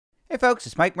folks,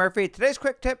 it's Mike Murphy. Today's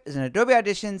quick tip is an Adobe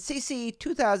Audition CC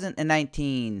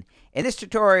 2019. In this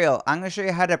tutorial, I'm going to show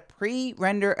you how to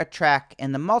pre-render a track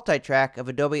in the Multitrack of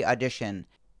Adobe Audition.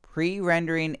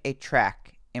 Pre-rendering a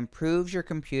track improves your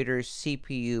computer's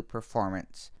CPU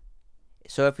performance.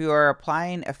 So if you are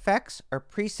applying effects or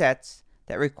presets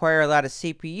that require a lot of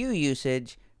CPU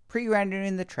usage,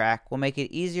 pre-rendering the track will make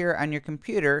it easier on your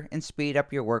computer and speed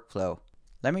up your workflow.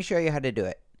 Let me show you how to do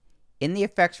it. In the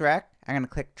effects rack, I'm going to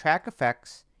click Track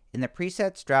Effects. In the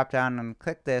Presets dropdown, I'm going to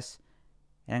click this,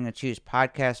 and I'm going to choose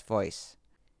Podcast Voice.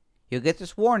 You'll get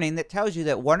this warning that tells you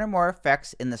that one or more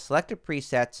effects in the selected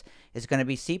presets is going to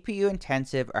be CPU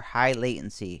intensive or high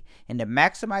latency. And to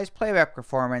maximize playback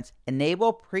performance,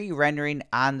 enable pre-rendering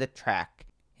on the track.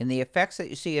 And the effects that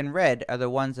you see in red are the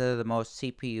ones that are the most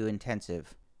CPU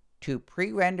intensive. To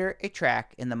pre-render a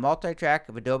track in the Multitrack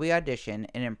of Adobe Audition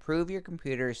and improve your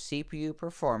computer's CPU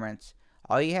performance,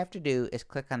 all you have to do is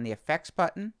click on the Effects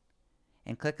button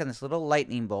and click on this little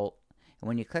lightning bolt. And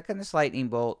when you click on this lightning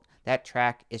bolt, that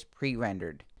track is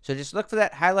pre-rendered. So just look for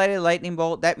that highlighted lightning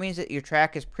bolt. That means that your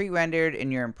track is pre-rendered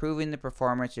and you're improving the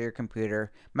performance of your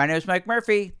computer. My name is Mike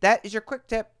Murphy. That is your quick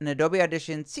tip in Adobe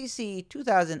Audition CC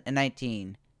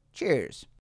 2019. Cheers.